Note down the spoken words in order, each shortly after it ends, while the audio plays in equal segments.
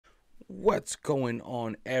What's going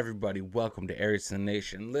on, everybody? Welcome to Arias in the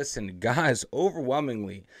Nation. Listen, guys,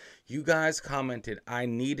 overwhelmingly, you guys commented I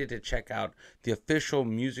needed to check out the official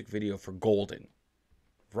music video for Golden,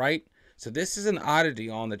 right? So this is an oddity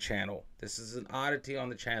on the channel.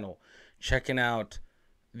 Checking out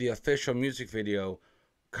the official music video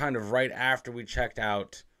kind of right after we checked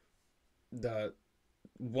out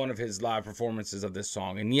one of his live performances of this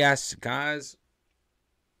song. And yes, guys,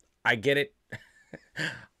 I get it.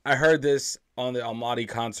 I heard this on the Almaty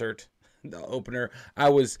concert, the opener. I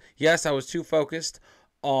was too focused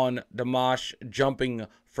on Dimash jumping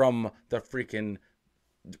from the freaking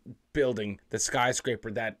building, the skyscraper,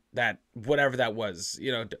 that whatever that was.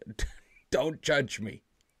 You know, don't judge me.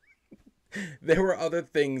 There were other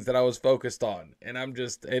things that I was focused on, and I'm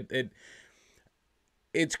just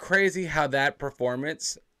it's crazy how that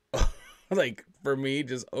performance, like for me,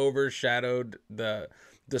 just overshadowed the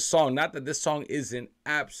song. Not that this song isn't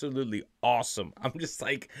absolutely awesome. I'm just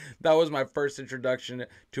like, that was my first introduction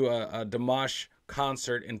to a Dimash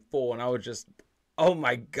concert in full, and I was just, oh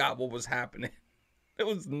my God, what was happening? It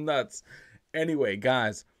was nuts. Anyway,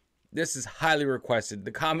 guys, this is highly requested.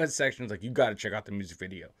 The comment section is like, you got to check out the music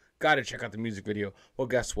video. Well,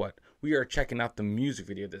 guess what? We are checking out the music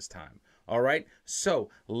video this time. All right, so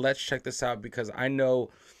let's check this out, because I know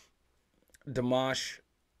Dimash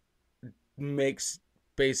makes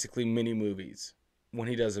basically mini movies when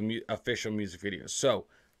he does official music videos. So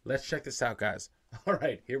let's check this out, guys. All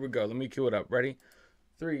right, here we go. Let me cue it up. Ready?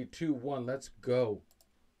 3, 2, 1, let's go.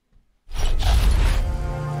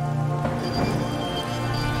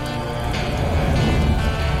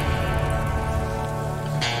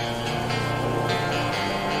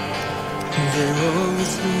 They're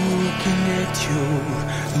always looking at you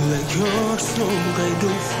like you're some kind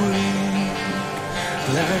of freak,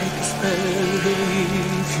 like a spider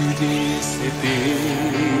if you disappear.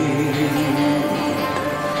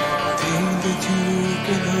 Think that you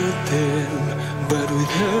can hurt them, but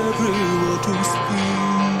with every word you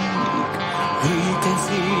speak, we can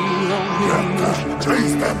see only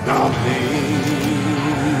chase them down.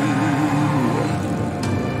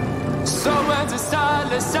 So when the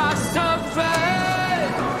silence starts to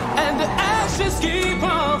fade and the ashes keep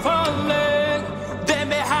on falling, then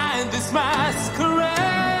behind this masquerade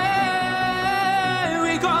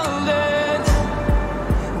we call it.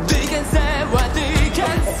 They can say what they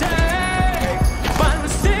can say, but we're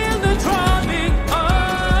still not dropping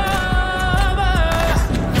over.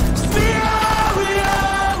 We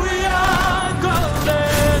are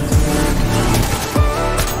golden.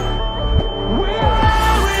 We are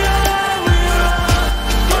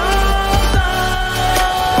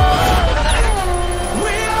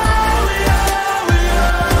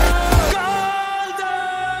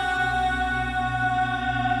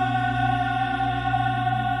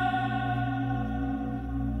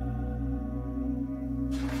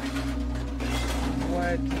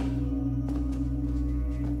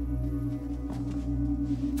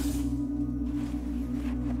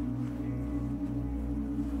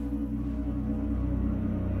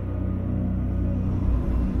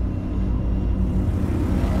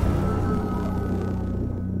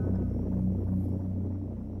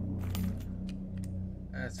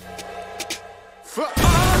for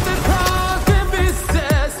all the broken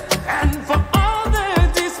pieces, and for all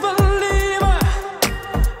the disbeliever,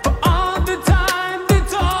 for all the time they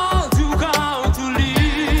told you how to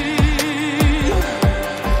live.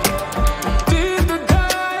 Did the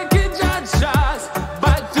dark judge us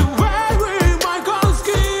by the way we might go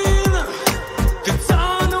skin? The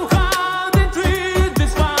son of how they treat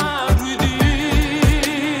this part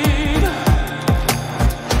within.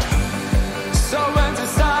 So when the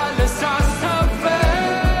silence starts to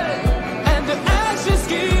fade and the ashes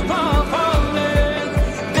keep on falling,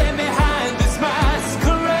 then behind this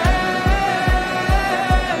masquerade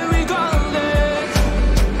we call it.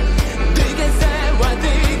 They can say what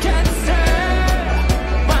they can say,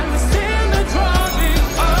 but we're still not dropping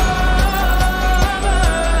over.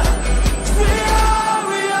 We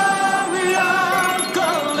are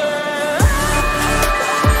golden.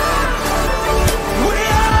 We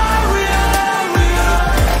are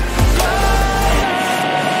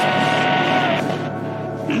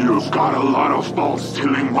You've got a lot of balls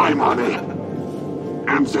stealing my money,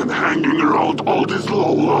 and then hanging around all these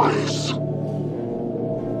lowlifes.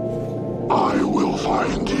 I will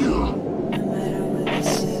find you.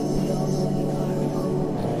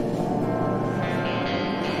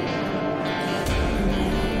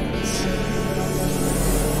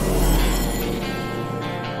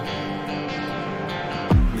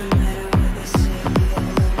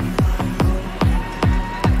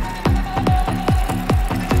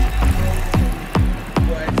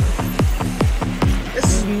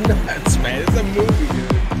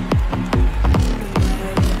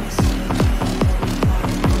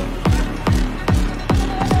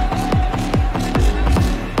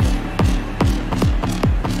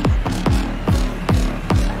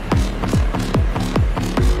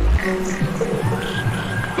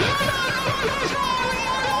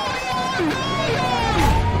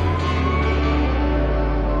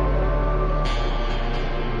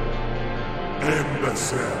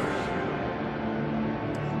 Imbecile.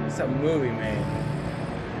 It's a movie, man.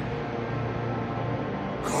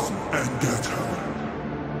 Come and get her.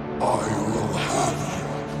 I will have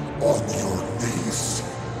you on your knees.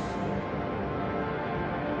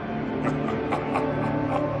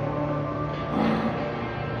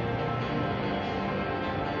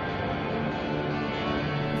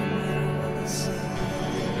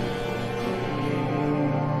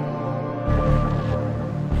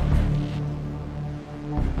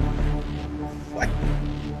 My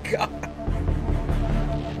God.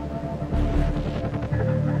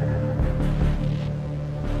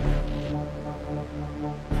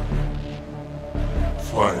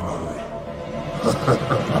 Finally.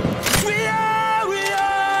 We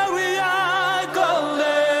are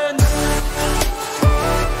golden.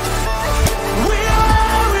 We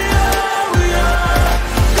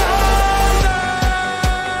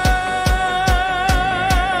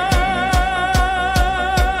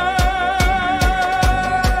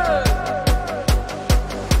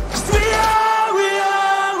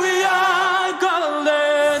are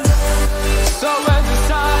golden. So when the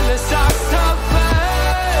sun starts to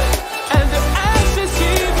fade and the ashes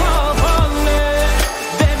keep on falling,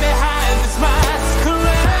 then behind this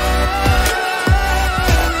masquerade,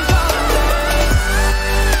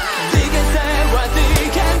 they can say what they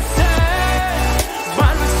can say,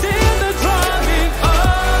 but we see the drumming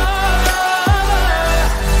over.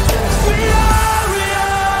 We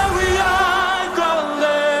are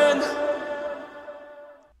golden.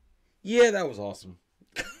 Yeah, that was awesome.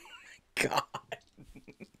 God.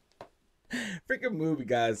 Freaking movie,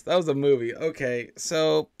 guys. That was a movie. Okay,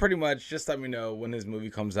 so pretty much just let me know when his movie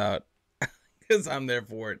comes out, because I'm there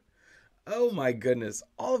for it. Oh my goodness.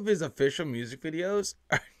 All of his official music videos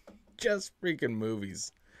are just freaking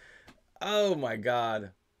movies. Oh my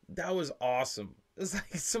God. That was awesome. It's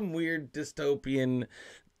like some weird dystopian,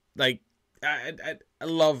 like, I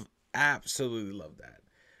love, absolutely love that.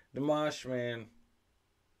 Dimash, man,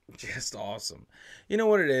 just awesome. You know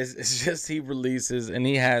what it is? It's just he releases and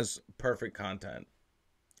he has perfect content.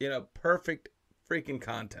 You know, perfect freaking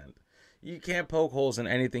content. You can't poke holes in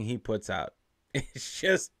anything he puts out. It's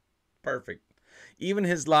just perfect. Even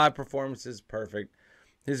his live performances, perfect.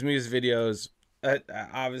 His music videos,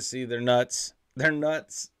 obviously they're nuts. They're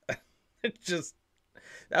nuts. It's just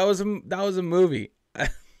that was a movie. I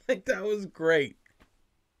think that was great.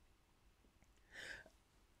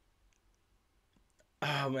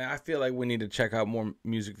 Oh man, I feel like we need to check out more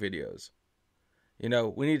music videos. You know,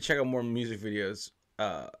 we need to check out more music videos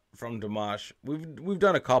from Dimash. We've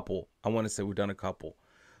done a couple. I want to say we've done a couple.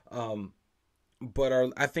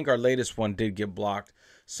 But I think our latest one did get blocked.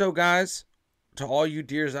 So guys, to all you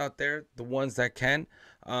deers out there, the ones that can,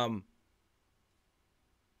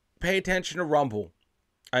 pay attention to Rumble.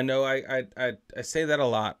 I know I say that a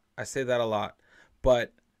lot. I say that a lot.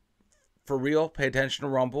 But for real, pay attention to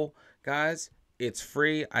Rumble, guys. It's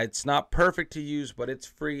free. It's not perfect to use, but it's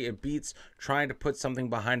free. It beats trying to put something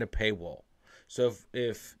behind a paywall. So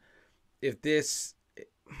if this,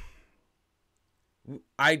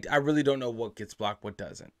 I really don't know what gets blocked, what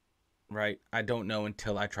doesn't, right? I don't know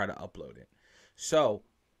until I try to upload it. So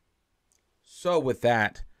with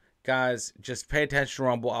that, guys, just pay attention to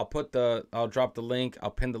Rumble. I'll drop the link. I'll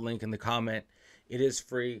pin the link in the comment. It is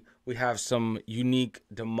free. We have some unique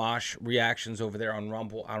Dimash reactions over there on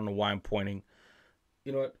Rumble. I don't know why I'm pointing.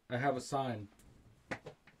 You know what? I have a sign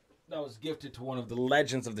that was gifted to one of the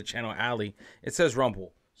legends of the channel, Ali. It says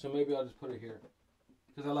Rumble. So maybe I'll just put it here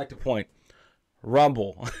because I like to point.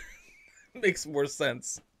 Rumble. Makes more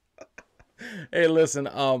sense. Hey, listen,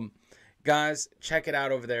 guys, check it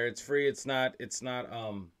out over there. It's free. It's not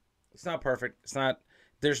perfect.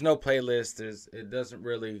 There's no playlist. It doesn't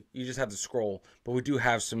really, you just have to scroll. But we do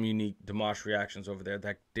have some unique Dimash reactions over there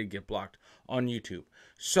that did get blocked on YouTube.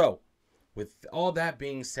 So, with all that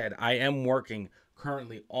being said, I am working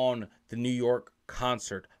currently on the New York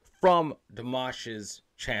concert from Dimash's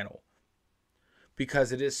channel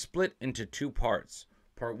because it is split into two parts,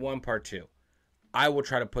 part 1, part 2. I will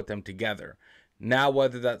try to put them together. Now,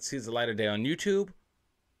 whether that sees the light of day on YouTube,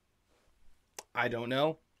 I don't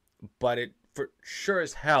know, but it for sure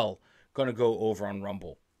as hell gonna go over on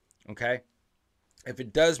Rumble. Okay, if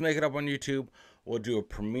it does make it up on YouTube, we'll do a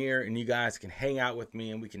premiere and you guys can hang out with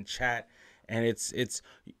me and we can chat. And it's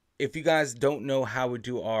if you guys don't know how we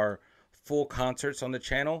do our full concerts on the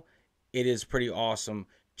channel, it is pretty awesome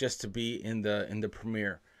just to be in the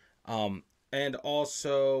premiere. And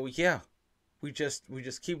also, yeah, we just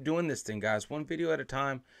keep doing this thing, guys, one video at a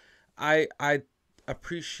time. I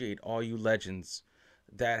appreciate all you legends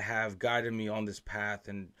that have guided me on this path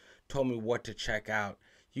and told me what to check out.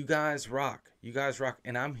 You guys rock. You guys rock.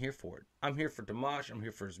 And I'm here for it. I'm here for Dimash. I'm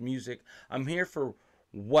here for his music. I'm here for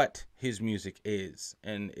what his music is.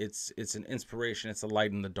 And it's an inspiration. It's a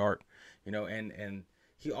light in the dark. You know, and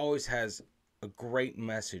he always has a great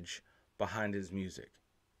message behind his music.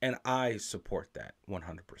 And I support that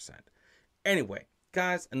 100%. Anyway,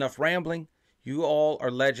 guys, enough rambling. You all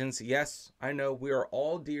are legends. Yes, I know we are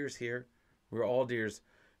all deers here. We're all deers,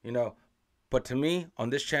 you know. But to me, on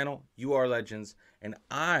this channel, you are legends. And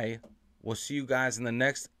I will see you guys in the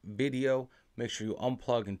next video. Make sure you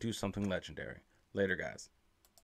unplug and do something legendary. Later, guys.